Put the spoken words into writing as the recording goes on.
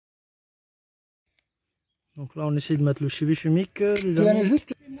Donc là on essaie de mettre le cheville chimique, les amis.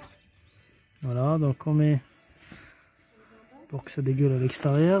 Voilà, donc on met pour que ça dégueule à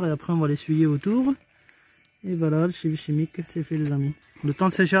l'extérieur et après on va l'essuyer autour. Et voilà, le cheville chimique, c'est fait les amis. Le temps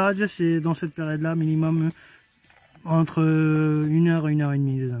de séchage, c'est dans cette période-là, minimum entre 1 heure et 1 heure et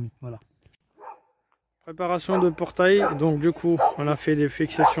demie les amis. Voilà. Préparation de portail, donc du coup on a fait des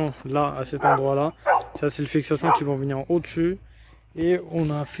fixations là à cet endroit là, ça c'est les fixations qui vont venir au-dessus et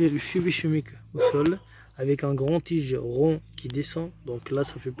on a fait le cheville chimique au sol avec un grand tige rond qui descend, donc là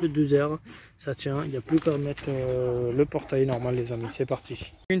ça fait plus de 2 heures, ça tient, il n'y a plus qu'à mettre le portail normal les amis, c'est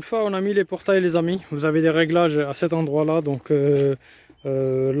parti. Une fois on a mis les portails les amis, vous avez des réglages à cet endroit là, donc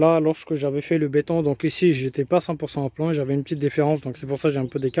là lorsque j'avais fait le béton, donc ici j'étais pas 100% en plan, j'avais une petite différence, donc c'est pour ça que j'ai un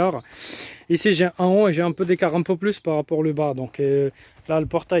peu d'écart. Ici j'ai un haut et j'ai un peu d'écart un peu plus par rapport au bas, donc là le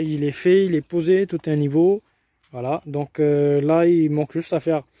portail il est fait, il est posé, tout est à niveau. Voilà, donc là il manque juste à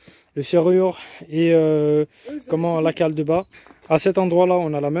faire le serrure et la cale de bas. À cet endroit là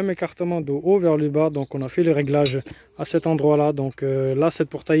on a le même écartement de haut vers le bas, donc on a fait les réglages à cet endroit là, donc là cette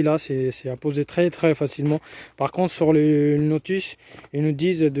portail là c'est à poser très facilement. Par contre sur le notice ils nous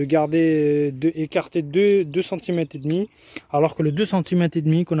disent de garder, écarter 2 cm et demi, alors que le 2 cm et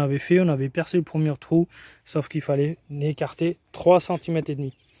demi qu'on avait fait, on avait percé le premier trou, sauf qu'il fallait écarter 3 cm et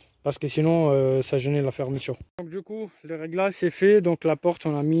demi. Parce que sinon ça gênait la fermeture. Donc du coup le réglage c'est fait, donc la porte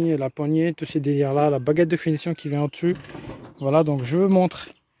on a mis la poignée, tous ces délires là, la baguette de finition qui vient au dessus. Voilà, donc je vous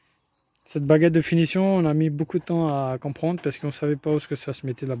montre cette baguette de finition, on a mis beaucoup de temps à comprendre parce qu'on ne savait pas où que ça se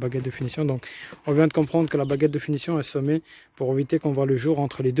mettait la baguette de finition. Donc on vient de comprendre que la baguette de finition elle se met pour éviter qu'on voit le jour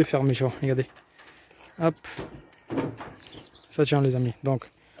entre les deux fermetures. Regardez, hop, ça tient les amis. Donc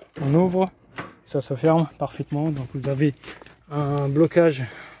on ouvre, ça se ferme parfaitement, donc vous avez un blocage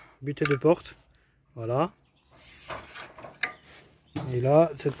butée de porte, voilà, et là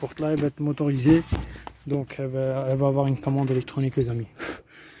cette porte là elle va être motorisée, donc elle va avoir une commande électronique les amis.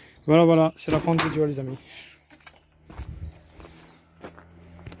 Voilà, c'est la fin de vidéo les amis.